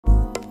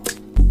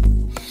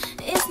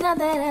Not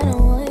that I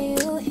don't want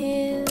you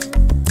here.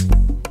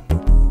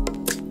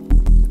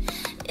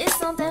 It's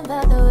something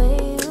about the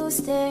way you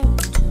stare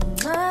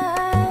into my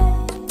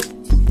eyes.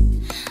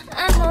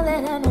 I know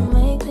that I don't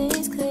make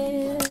things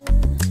clear.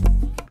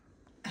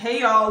 Hey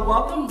y'all,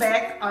 welcome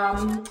back.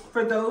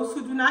 For those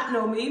who do not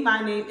know me,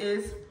 my name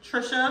is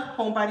Trisha,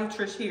 Homebody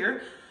Trish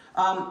here.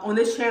 On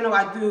this channel,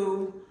 I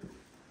do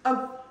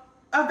a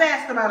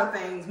vast amount of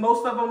things.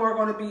 Most of them are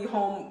going to be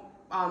home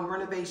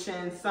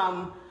renovation,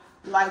 some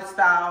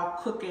lifestyle,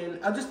 cooking.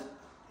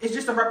 It's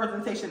just a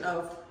representation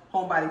of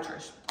Homebody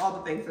Trish, all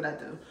the things that I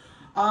do,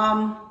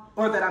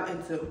 or that I'm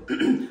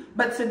into.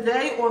 But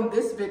today on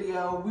this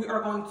video,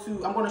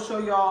 I'm going to show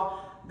y'all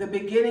the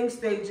mid-beginning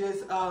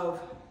stages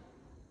of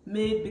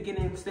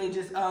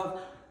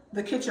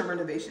the kitchen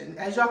renovation.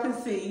 As y'all can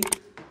see,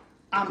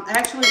 I'm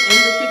actually in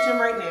the kitchen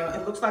right now.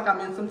 It looks like I'm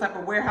in some type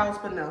of warehouse,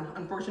 but no,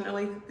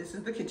 unfortunately, this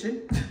is the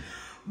kitchen.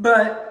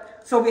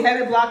 So we have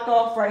it blocked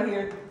off right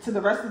here to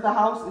the rest of the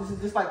house. This is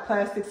just like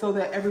plastic so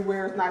that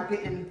everywhere is not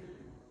getting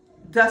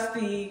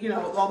dusty, you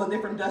know, all the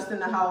different dust in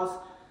the house.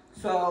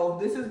 So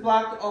this is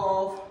blocked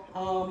off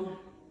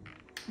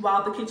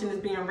while the kitchen is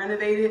being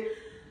renovated.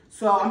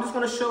 So I'm just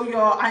gonna show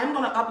y'all, I am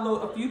gonna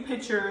upload a few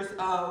pictures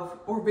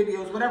or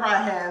videos, whatever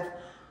I have,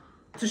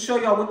 to show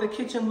y'all what the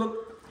kitchen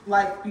looked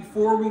like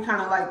before we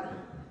kind of like,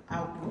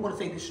 I wanna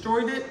say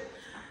destroyed it.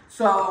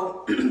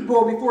 So,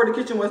 well, before the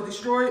kitchen was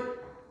destroyed.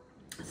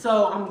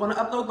 So I'm gonna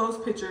upload those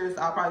pictures.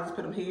 I'll probably just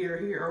put them here,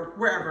 or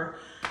wherever.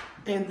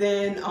 And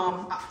then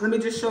let me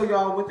just show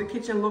y'all what the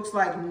kitchen looks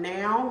like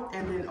now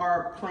and then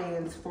our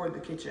plans for the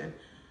kitchen.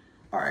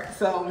 All right,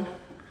 so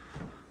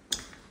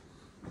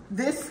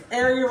this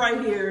area right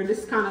here,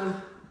 this kind of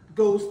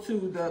goes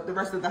to the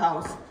rest of the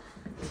house.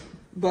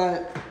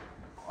 But,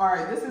 all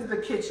right, this is the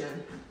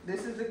kitchen.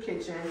 This is the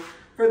kitchen.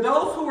 For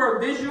those who are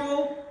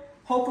visual,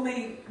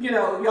 hopefully, you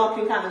know, y'all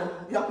can kind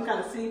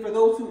of see. For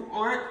those who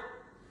aren't,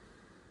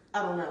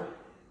 I don't know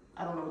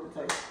what to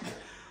tell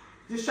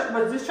you.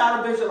 Just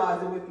try to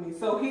visualize it with me.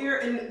 So here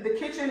in the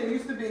kitchen, it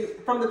used to be,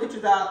 from the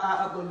pictures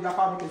I uploaded, y'all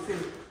probably can see.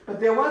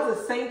 But there was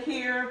a sink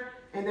here,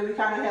 and then we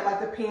kind of had like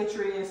the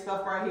pantry and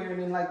stuff right here,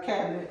 and then like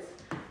cabinets.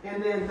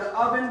 And then the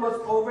oven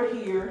was over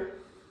here.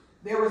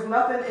 There was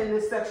nothing in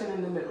this section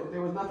in the middle.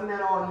 There was nothing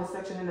at all in this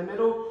section in the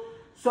middle.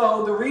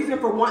 So the reason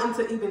for wanting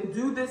to even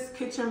do this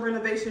kitchen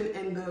renovation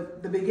in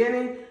the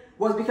beginning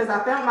was because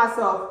I found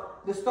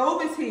myself, the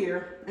stove is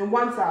here in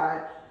one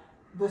side,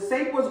 the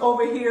sink was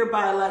over here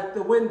by like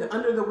the window,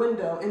 under the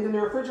window, and then the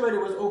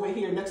refrigerator was over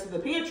here next to the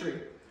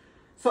pantry.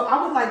 So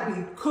I would like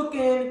be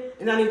cooking,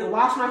 and I need to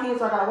wash my hands,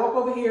 so I gotta walk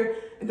over here,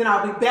 and then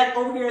I'll be back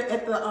over here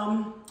at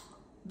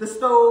the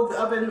stove, the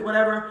oven,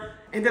 whatever.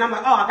 And then I'm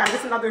like, oh, I gotta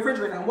get another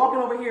refrigerator. I'm walking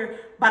over here.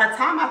 By the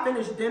time I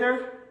finished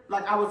dinner,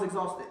 like I was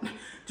exhausted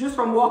just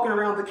from walking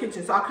around the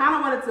kitchen. So I kind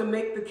of wanted to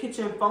make the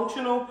kitchen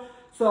functional.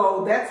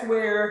 So that's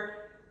where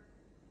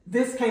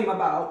this came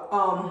about.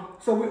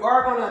 So we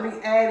are going to be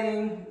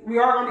adding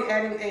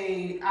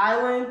a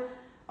island.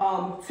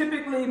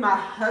 Typically my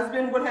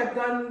husband would have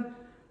done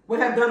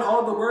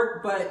all the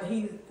work, but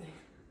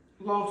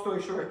long story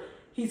short,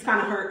 he's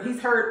kind of hurt. He's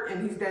hurt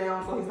and he's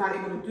down, so he's not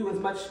able to do as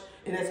much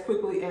and as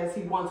quickly as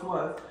he once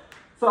was.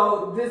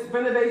 So this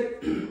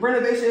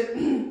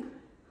renovation,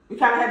 we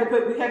kind of had to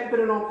put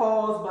it on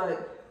pause,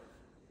 but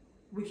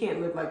we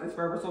can't live like this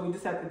forever, so we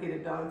just have to get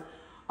it done.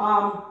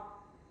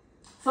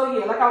 So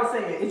yeah, like I was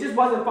saying, it just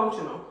wasn't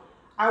functional.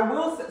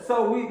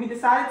 So we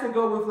decided to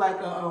go with like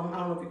a, I don't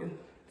know if you can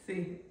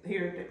see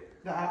here,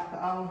 the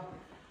island.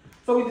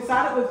 So we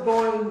decided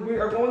we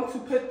are going to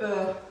put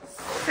the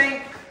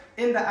sink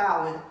in the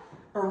island.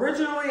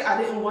 Originally, I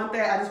didn't want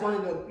that. I just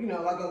wanted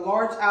like a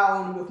large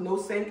island with no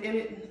sink in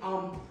it.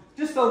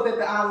 Just so that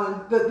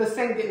the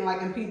sink didn't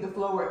like impede the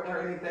flow or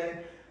anything.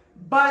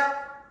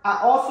 But I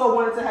also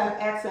wanted to have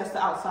access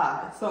to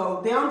outside.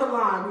 So down the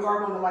line, we are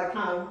going to like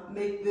kind of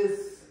make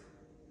this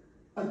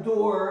a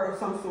door of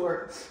some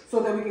sort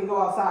so that we can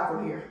go outside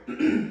from here.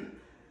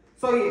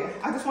 So yeah,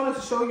 I just wanted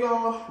to show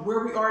y'all where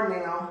we are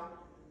now.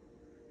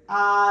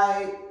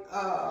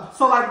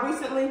 So like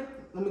recently,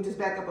 let me just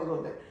back up a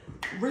little bit.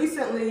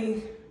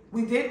 Recently,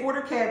 we did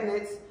order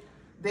cabinets.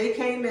 They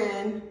came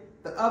in.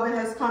 The oven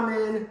has come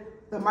in.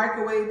 The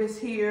microwave is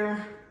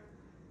here.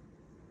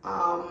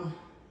 Some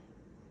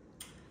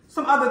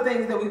other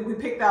things that we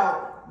picked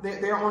out,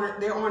 they're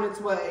on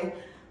its way.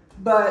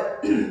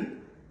 But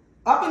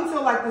up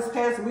until like this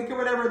past week or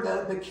whatever,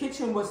 the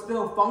kitchen was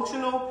still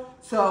functional.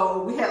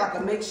 So we had like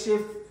a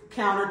makeshift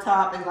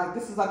countertop, and like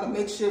this is like a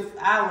makeshift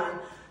island.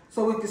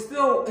 So it was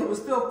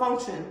still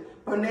function.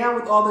 But now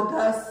with all the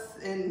dust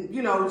and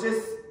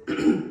just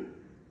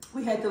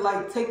we had to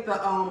like take the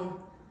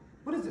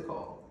what is it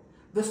called?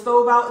 The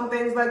stove out and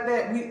things like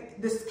that.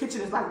 This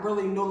kitchen is like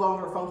really no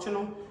longer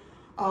functional.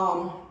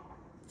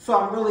 So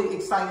I'm really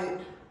excited,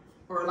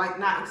 or like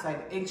not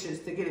excited, anxious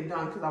to get it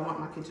done because I want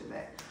my kitchen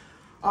back.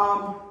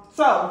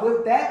 So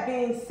with that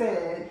being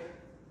said,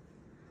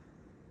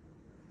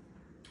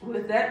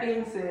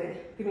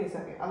 give me a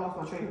second. I lost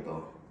my train of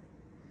thought.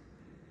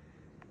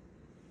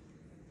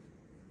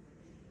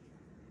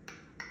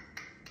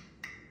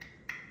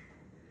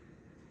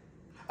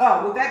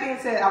 Oh, with that being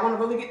said, I want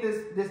to really get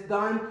this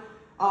done.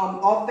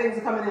 All the things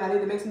are coming in. I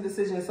need to make some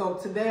decisions. So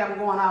today I'm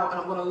going out and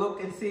I'm going to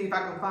look and see if I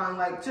can find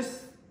like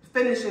just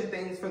finishing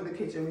things for the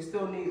kitchen. We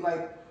still need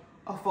like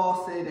a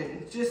faucet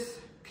and just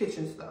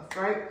kitchen stuff,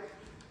 right?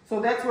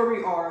 So that's where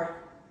we are.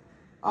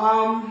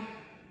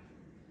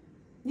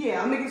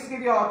 Yeah, I'm gonna just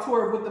give y'all a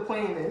tour of what the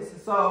plan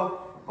is.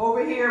 So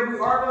over here, we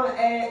are going to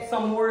add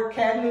some more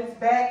cabinets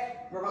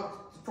back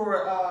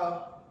for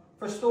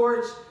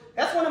storage.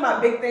 That's one of my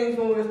big things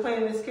when we was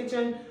planning this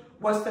kitchen,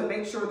 was to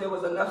make sure there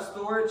was enough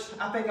storage.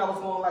 I think I was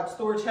going like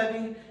storage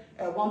heavy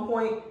at one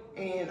point,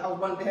 and I was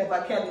wanting to have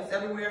like cabinets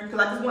everywhere because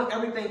I just want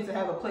everything to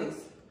have a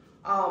place.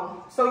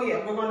 So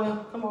yeah, we're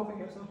gonna come over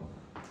here. So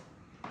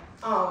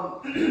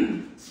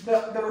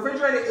the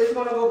refrigerator is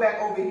gonna go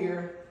back over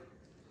here,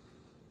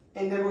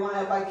 and then we're gonna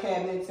have like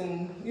cabinets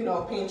and, you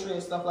know, pantry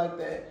and stuff like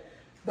that.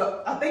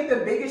 I think the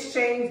biggest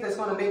change that's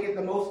gonna make it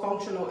the most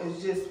functional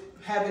is just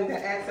having the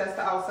access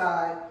to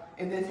outside,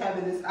 and then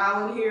having this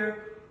island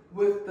here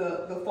with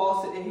the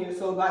faucet in here.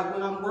 So like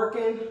when I'm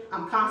working,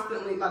 I'm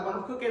constantly, like when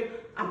I'm cooking,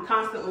 I'm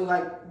constantly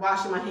like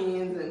washing my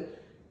hands and,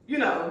 you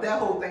know, that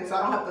whole thing. So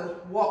I don't have to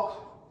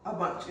walk a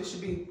bunch. It should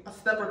be a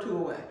step or two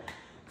away.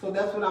 So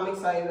that's what I'm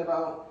excited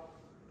about.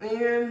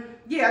 And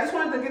yeah, I just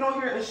wanted to get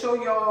on here and show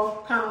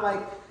y'all kind of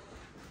like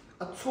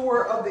a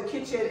tour of the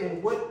kitchen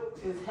and what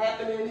is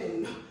happening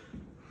and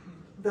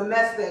the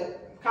mess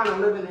that kind of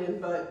living in,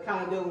 but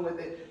kind of dealing with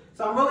it.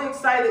 So I'm really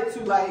excited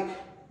to like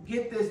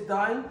get this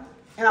done.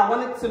 And I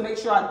wanted to make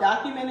sure I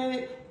documented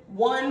it.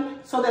 One,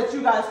 so that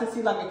you guys can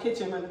see like a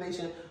kitchen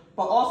renovation,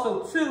 but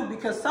also two,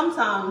 because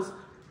sometimes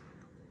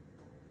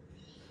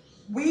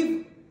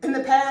we've in the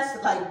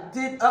past like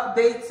did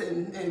updates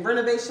and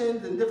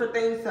renovations and different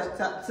things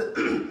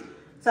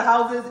to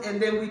houses,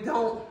 and then we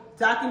don't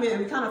document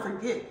and we kind of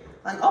forget.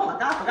 Like, oh my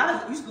God, I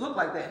forgot it used to look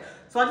like that.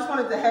 So I just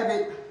wanted to have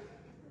it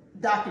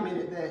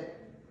documented that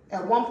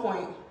at one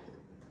point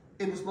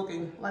it was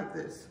looking like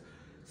this.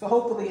 So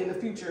hopefully in the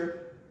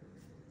future,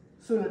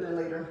 sooner than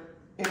later,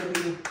 it'll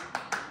be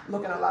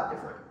looking a lot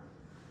different.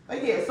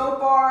 But yeah, so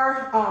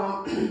far,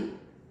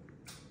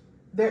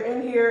 they're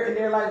in here and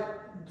they're like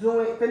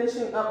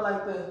finishing up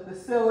like the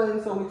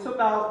ceiling. So we took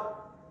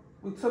out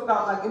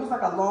like, it was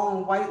like a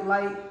long white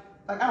light,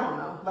 like, I don't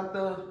know, like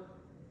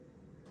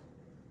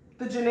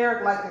the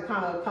generic light that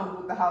kind of comes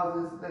with the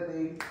houses that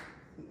they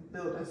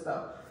build and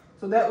stuff.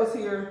 So that was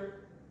here.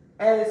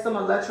 Added some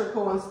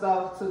electrical and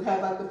stuff to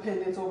have like the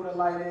pendants over the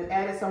lighting.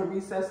 Added some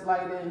recessed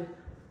lighting.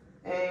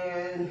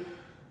 And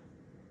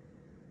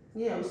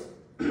yeah,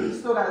 we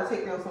still got to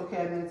take down some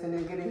cabinets and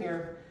then get in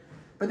here.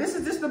 But this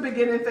is just the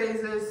beginning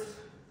phases.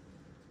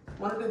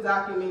 Wanted to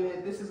document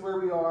it. This is where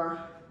we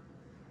are.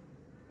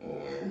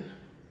 And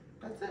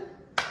that's it.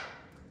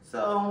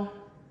 So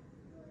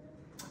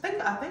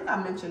I think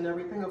I mentioned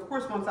everything. Of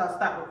course, once I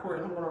stop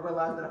recording, I'm going to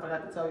realize that I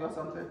forgot to tell y'all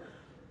something.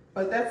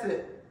 But that's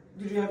it.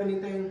 Did you have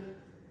anything?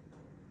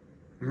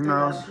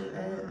 No,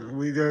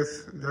 we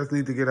just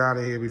need to get out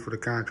of here before the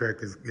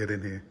contractors get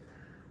in here.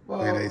 Well,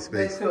 that's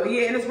cool.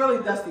 Yeah, and it's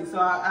really dusty, so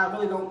I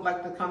really don't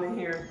like to come in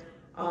here.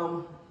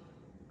 Yeah,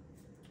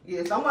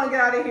 so I'm gonna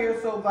get out of here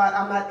so that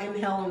I'm not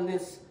inhaling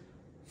this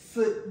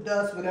soot,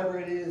 dust, whatever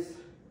it is.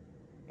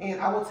 And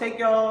I will take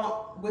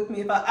y'all with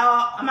me if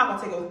I'm not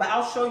gonna take it, but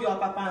I'll show y'all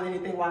if I find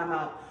anything while I'm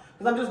out.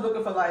 Because I'm just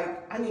looking for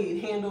like, I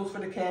need handles for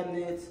the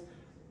cabinets,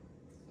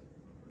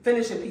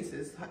 finishing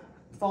pieces,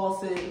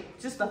 faucet,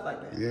 just stuff like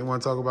that. You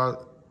want to talk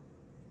about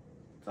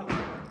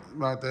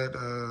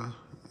that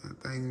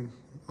thing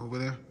over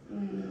there?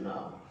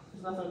 No,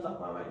 there's nothing to talk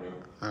about right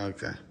now.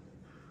 Okay.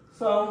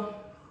 So,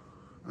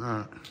 all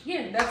right.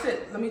 Yeah, that's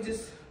it. Let me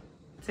just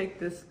take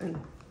this and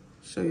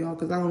show y'all,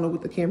 because I don't know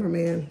what the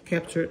cameraman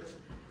captured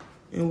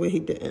and what he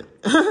didn't.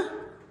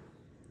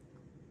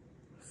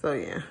 So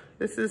yeah,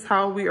 this is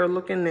how we are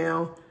looking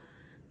now.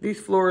 These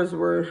floors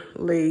were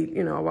laid,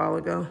 you know, a while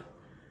ago.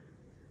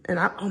 And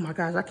oh my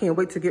gosh, I can't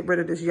wait to get rid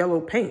of this yellow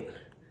paint.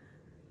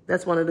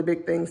 That's one of the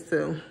big things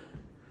too.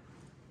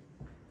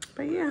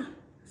 But yeah,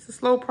 it's a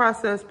slow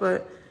process,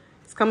 but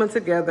it's coming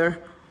together.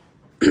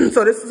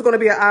 So this is gonna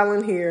be an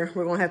island here.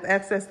 We're gonna have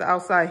access to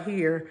outside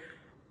here.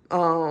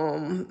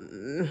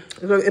 It'll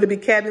be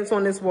cabinets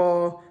on this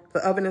wall.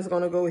 The oven is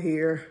gonna go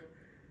here.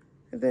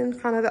 And then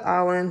kind of the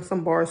island,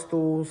 some bar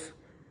stools.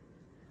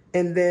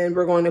 And then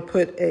we're going to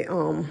put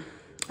a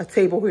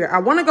table here. I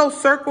wanna go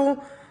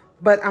circle,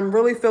 but I'm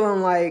really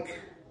feeling like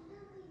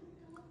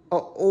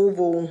an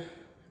oval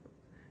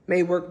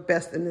may work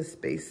best in this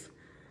space.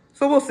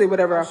 So we'll see,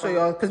 whatever I'll show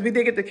y'all. Because we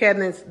did get the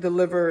cabinets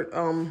delivered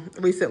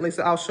recently,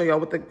 so I'll show y'all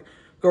what the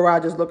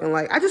garage is looking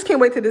like. I just can't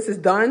wait till this is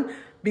done,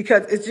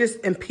 because it's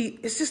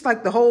just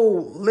like the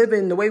whole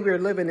living, the way we're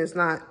living is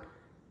not,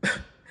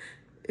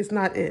 it's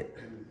not it.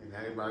 And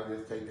everybody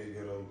just take their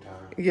good old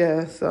time.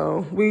 Yeah,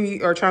 so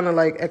we are trying to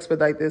like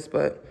expedite this,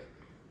 but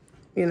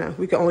you know,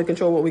 we can only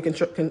control what we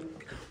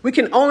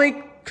can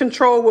only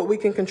control what we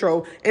can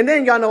control. And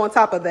then y'all know on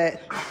top of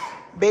that,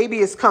 baby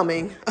is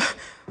coming.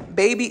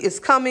 Baby is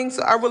coming,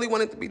 so I really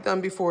want it to be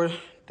done before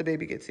the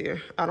baby gets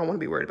here. I don't want to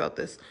be worried about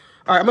this.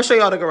 All right, I'm gonna show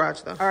y'all the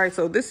garage though. All right,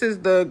 so this is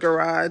the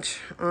garage.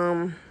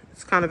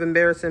 It's kind of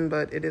embarrassing,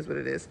 but it is what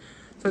it is.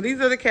 So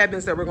these are the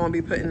cabinets that we're gonna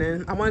be putting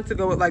in. I wanted to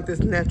go with like this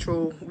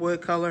natural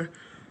wood color.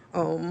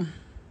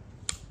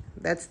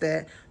 That's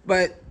that.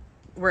 But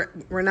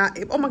we're not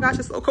able, oh my gosh,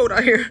 it's so cold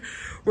out here.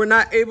 We're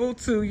not able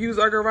to use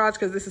our garage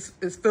because this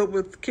is filled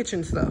with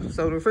kitchen stuff.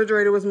 So the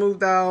refrigerator was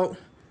moved out.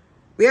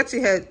 We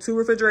actually had 2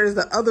 refrigerators.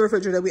 The other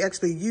refrigerator that we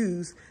actually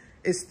use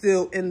is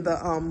still in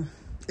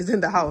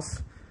the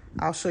house.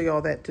 I'll show you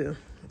all that too.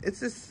 It's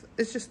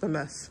just a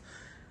mess.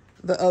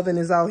 The oven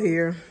is out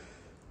here.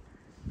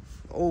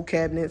 Old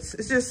cabinets.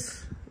 It's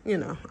just, you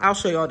know, I'll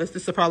show you all this.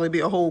 This will probably be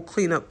a whole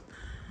cleanup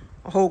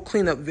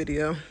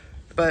video.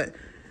 But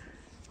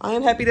I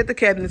am happy that the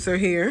cabinets are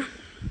here.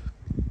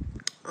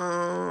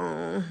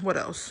 What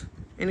else?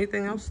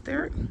 Anything else,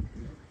 Derek?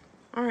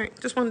 All right,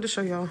 just wanted to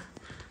show y'all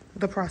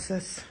the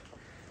process.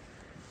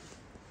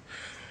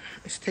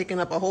 It's taking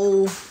up a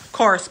whole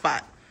car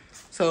spot.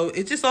 So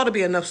it just ought to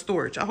be enough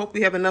storage. I hope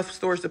we have enough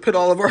storage to put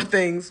all of our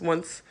things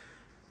once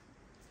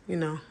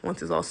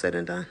it's all said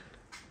and done.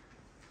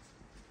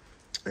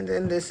 And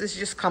then this is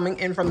just coming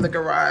in from the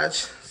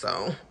garage.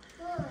 So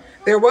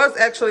there was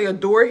actually a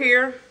door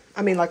here.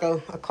 I mean, like a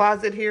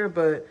closet here,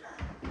 but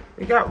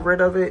we got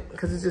rid of it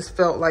because it just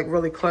felt like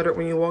really cluttered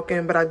when you walk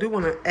in. But I do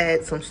want to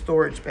add some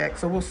storage back,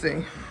 so we'll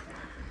see.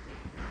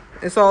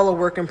 It's all a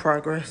work in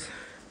progress.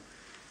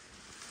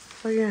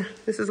 So yeah,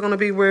 this is going to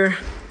be where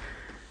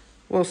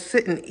we'll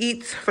sit and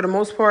eat for the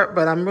most part,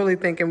 but I'm really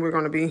thinking we're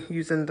going to be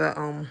using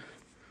the,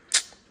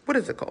 what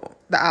is it called?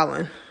 The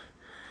island.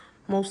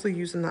 Mostly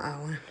using the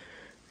island.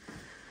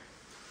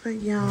 But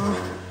y'all,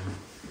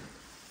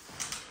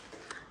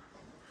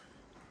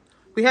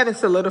 we haven't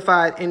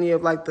solidified any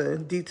of like the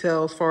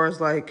details as far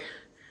as like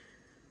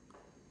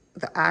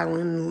the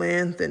island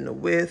length and the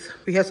width.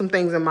 We have some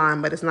things in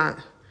mind, but it's not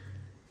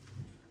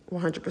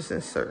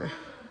 100% certain.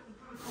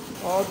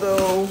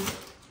 Although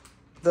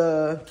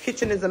the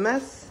kitchen is a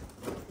mess,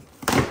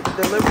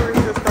 deliveries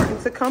are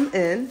starting to come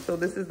in. So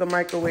this is the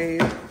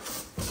microwave.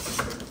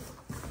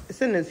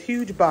 It's in this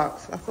huge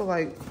box. I feel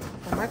like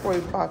a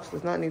microwave box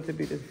does not need to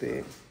be this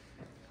big.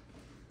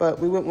 But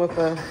we went with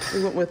a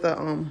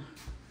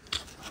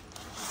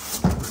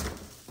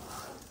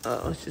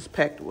it's just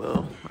packed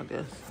well, I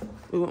guess.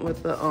 We went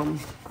with the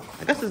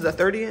I guess it's a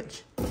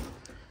 30-inch.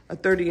 A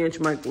 30-inch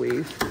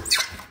microwave.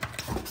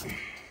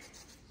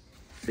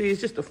 See,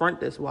 it's just the front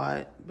that's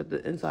wide, but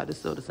the inside is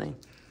still the same.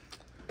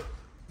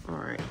 All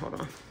right,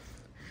 hold on.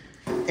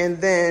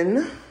 And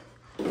then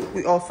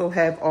we also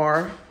have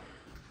our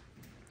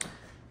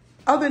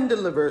oven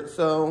delivered.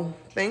 So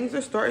things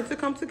are starting to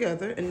come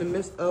together in the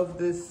midst of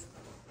this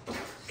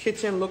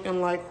kitchen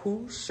looking like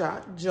who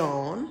shot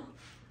John.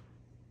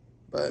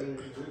 But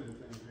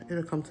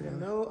it'll come together. I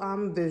know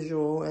I'm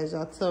visual, as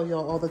I tell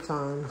y'all all the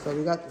time. So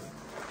we got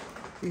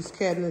these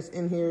cabinets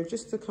in here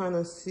just to kind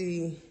of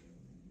see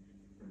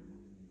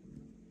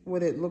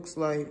what it looks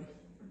like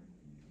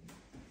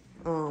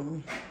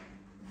in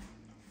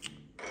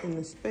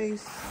the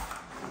space.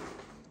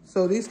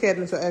 So these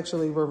cabinets are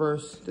actually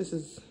reversed.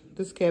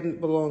 This cabinet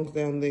belongs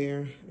down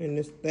there,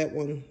 and that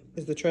one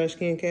is the trash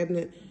can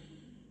cabinet.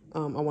 I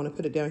want to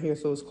put it down here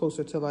so it's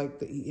closer to like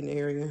the eating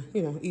area,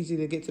 you know, easy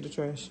to get to the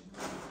trash.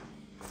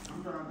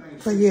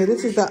 But yeah,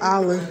 this is the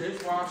island.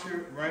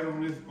 Dishwasher right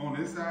on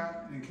this side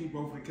and keep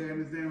both the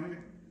cabinets down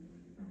here.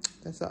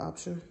 That's an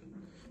option.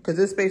 Because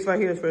this space right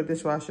here is for the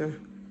dishwasher.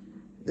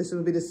 This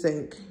would be the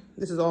sink.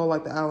 This is all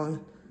like the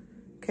island.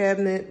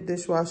 Cabinet,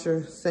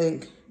 dishwasher,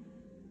 sink,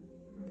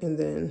 and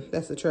then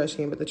that's the trash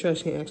can, but the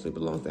trash can actually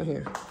belongs down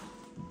here.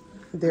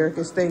 Derek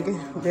is thinking,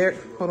 Derek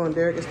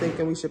is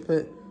thinking we should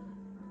put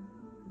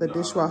the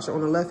dishwasher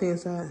on the left-hand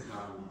side.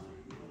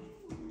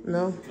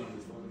 No?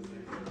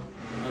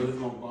 No, it's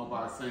gonna bump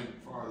our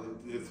sink farther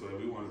this way.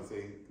 We want to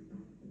say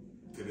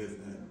to this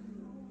end.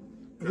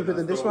 You put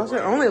the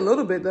dishwasher? Only a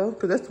little bit though,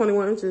 because that's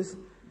 21 inches.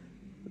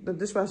 The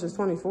dishwasher is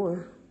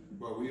 24.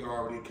 But we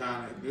already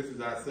kind of, this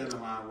is our center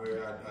line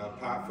where our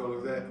pot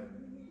filler's at.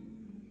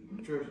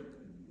 Trish.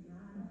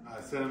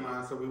 Our center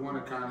line, so we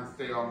want to kind of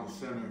stay almost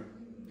centered.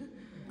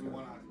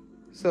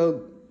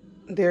 So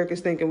Derek is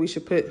thinking we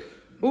should put,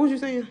 what was you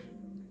saying?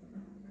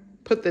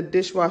 Put the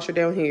dishwasher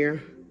down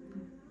here.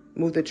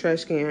 Move the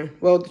trash can.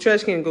 Well, the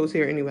trash can goes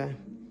here anyway.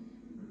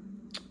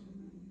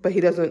 But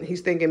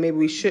he's thinking maybe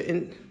we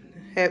shouldn't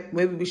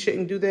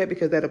do that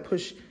because that'll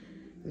push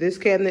this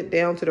cabinet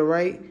down to the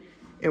right.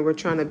 And we're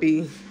trying to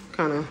be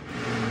kind of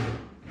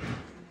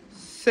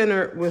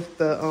centered with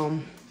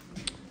the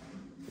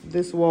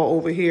this wall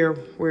over here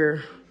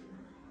where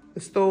the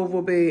stove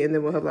will be, and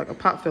then we'll have like a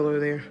pot filler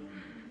there.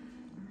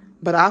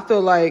 But I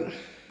feel like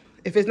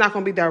if it's not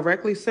gonna be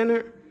directly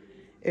centered,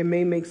 it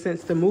may make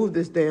sense to move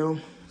this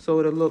down so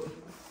it'll look,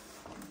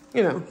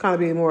 you know, kind of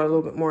be a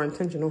little bit more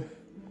intentional.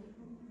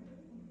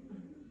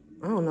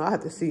 I don't know, I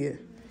have to see it.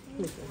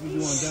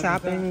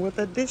 Shopping with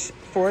a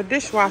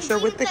dishwasher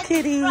with the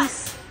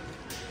kitties.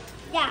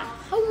 Yeah.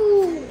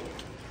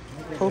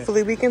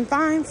 Hopefully we can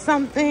find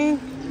something.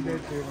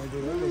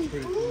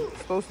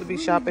 Supposed to be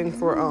shopping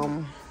for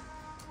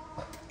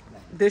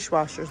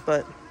dishwashers,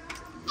 but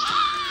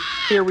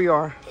here we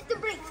are. Hit the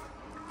brakes.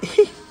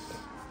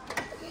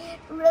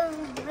 Run,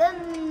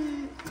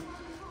 run.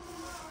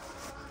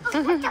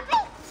 Oh, what's the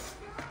brakes?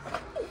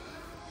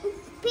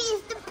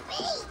 Please, the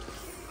brakes.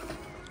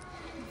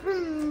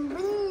 Vroom,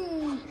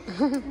 vroom.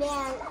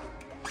 Now,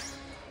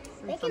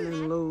 I'm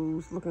in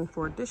Lowe's looking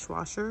for a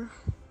dishwasher.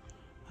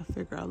 I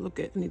figure I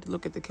need to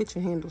look at the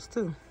kitchen handles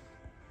too.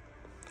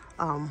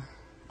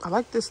 I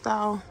like this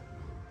style.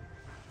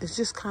 It's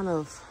just kind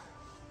of,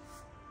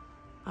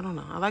 I don't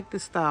know. I like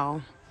this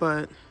style,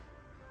 but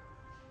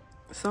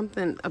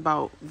something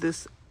about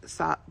this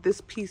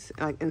piece,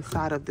 like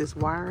inside of this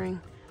wiring,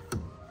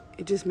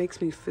 it just makes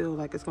me feel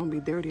like it's gonna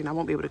be dirty and I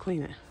won't be able to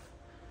clean it.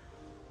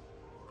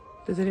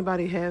 Does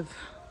anybody have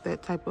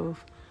that type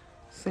of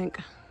sink,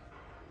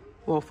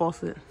 well,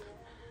 faucet?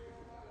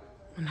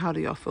 And how do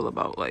y'all feel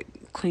about like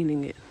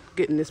cleaning it,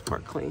 getting this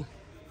part clean?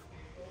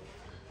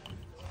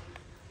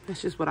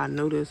 That's just what I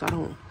noticed. I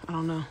don't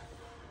know.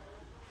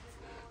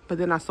 But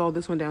then I saw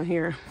this one down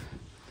here,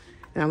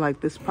 and I'm like,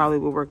 this probably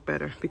will work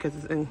better because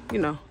it's in, you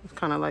know, it's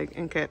kind of like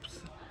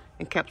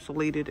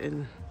encapsulated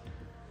in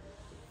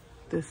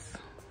this,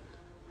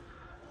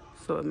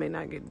 so it may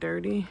not get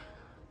dirty.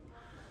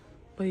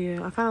 But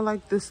yeah, I kind of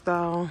like this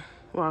style.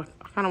 Well,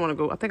 I kind of want to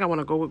go. I think I want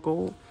to go with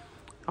gold.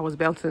 I was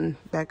bouncing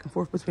back and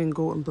forth between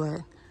gold and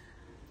black,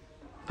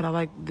 but I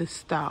like this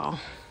style.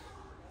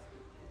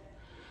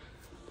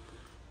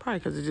 Probably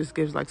because it just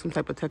gives like some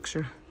type of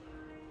texture.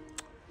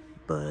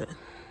 But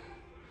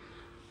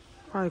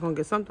probably gonna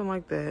get something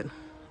like that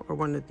or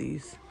one of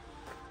these.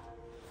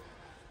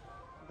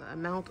 The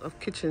amount of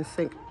kitchen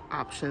sink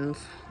options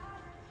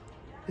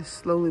is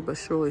slowly but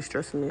surely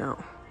stressing me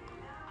out.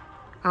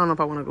 I don't know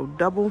if I want to go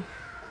double,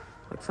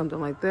 like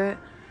something like that.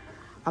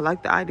 I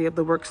like the idea of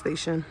the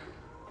workstation.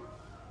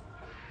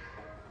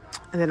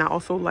 And then I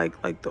also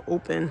like the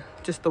open,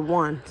 just the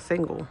one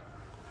single.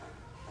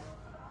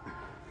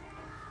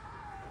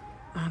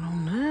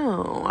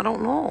 I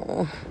don't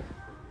know.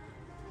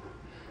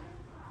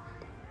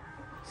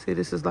 See,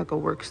 this is like a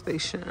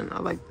workstation. I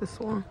like this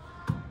one.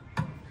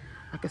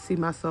 I can see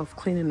myself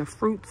cleaning the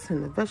fruits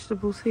and the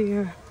vegetables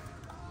here.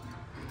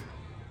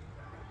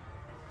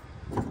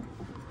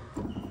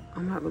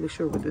 I'm not really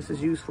sure what this is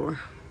used for.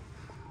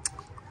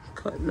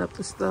 Cutting up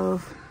the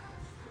stuff.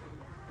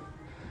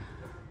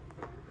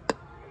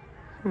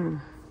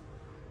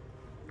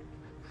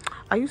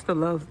 I used to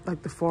love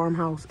like the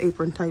farmhouse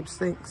apron type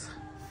sinks.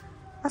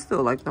 I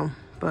still like them,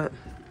 but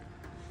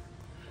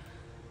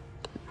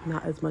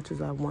not as much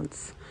as I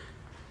once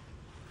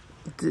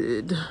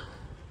did.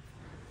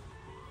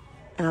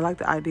 And I like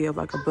the idea of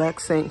like a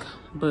black sink,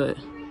 but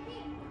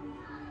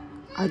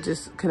I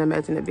just can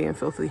imagine it being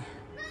filthy.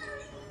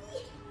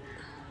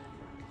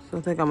 So I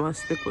think I'm gonna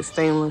stick with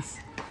stainless.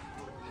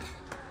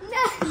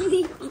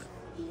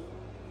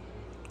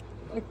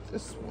 Like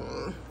this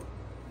one.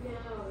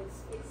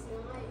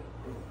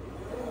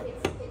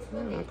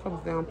 It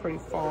comes down pretty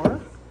far.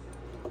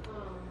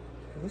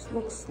 This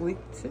looks sleek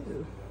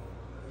too.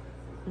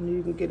 And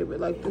you can get it with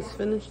like this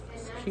finish.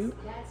 It's cute.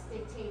 That's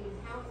dictating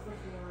how it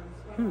performs,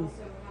 but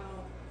also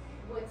how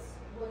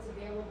what's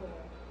available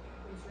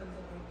in terms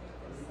of like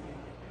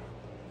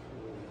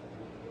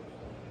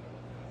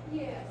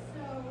this. Yeah.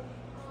 So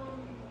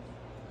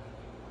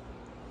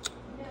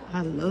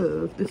I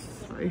love this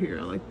right here.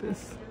 I like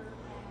this.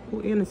 Oh,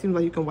 and it seems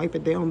like you can wipe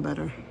it down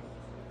better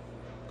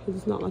because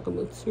it's not like a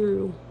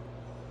material.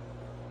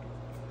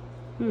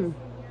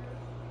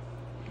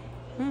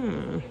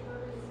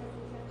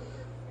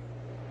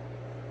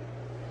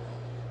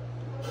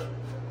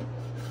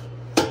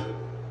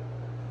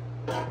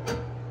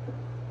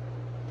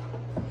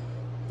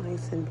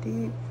 Nice and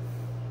deep.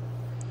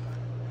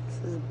 This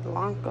is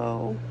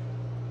Blanco.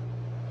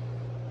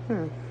 I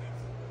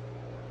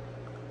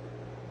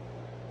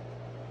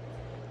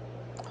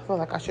feel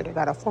like I should have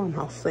got a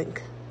farmhouse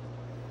sink.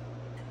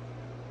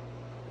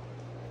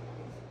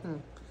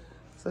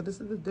 So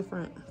this is the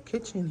different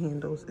kitchen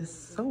handles. It's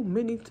so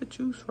many to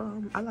choose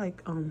from. I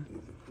like,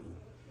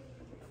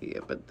 yeah,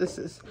 but this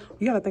is,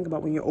 you gotta think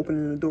about when you're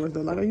opening the doors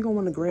though. Like, are you gonna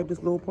wanna grab this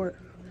little part?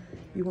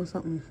 You want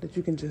something that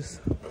you can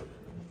just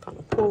kind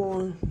of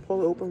pull it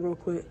open real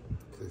quick.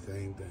 It's the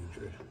same thing,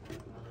 Trish.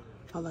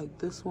 I like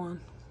this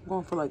one. I'm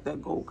going for like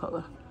that gold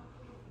color.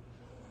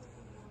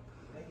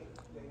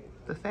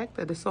 The fact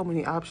that there's so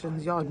many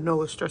options, y'all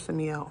know it's stressing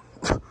me out.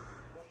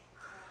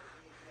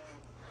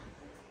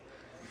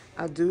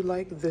 I do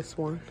like this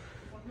one.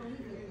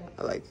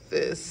 I like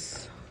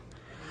this.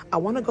 I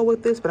want to go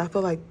with this, but I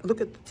feel like,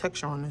 look at the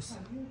texture on this.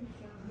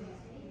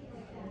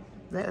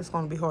 That is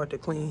going to be hard to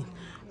clean.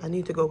 I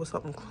need to go with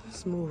something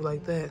smooth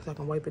like that so I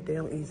can wipe it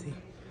down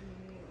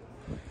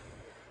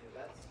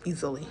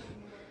easily.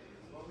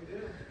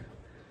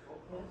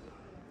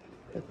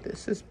 But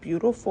this is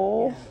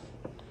beautiful.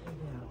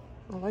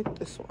 I like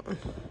this one.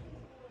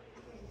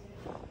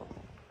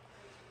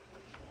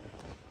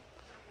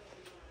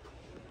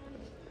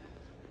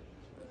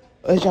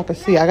 as y'all can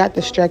see, I got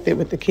distracted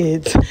with the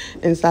kids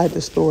inside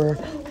the store.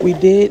 We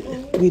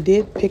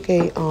did pick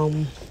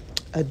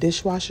a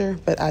dishwasher,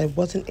 but I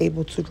wasn't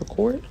able to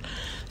record.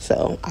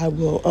 So I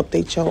will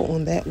update y'all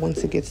on that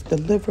once it gets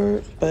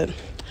delivered. But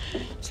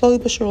slowly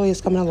but surely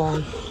it's coming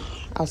along.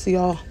 I'll see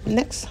y'all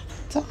next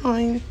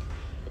time.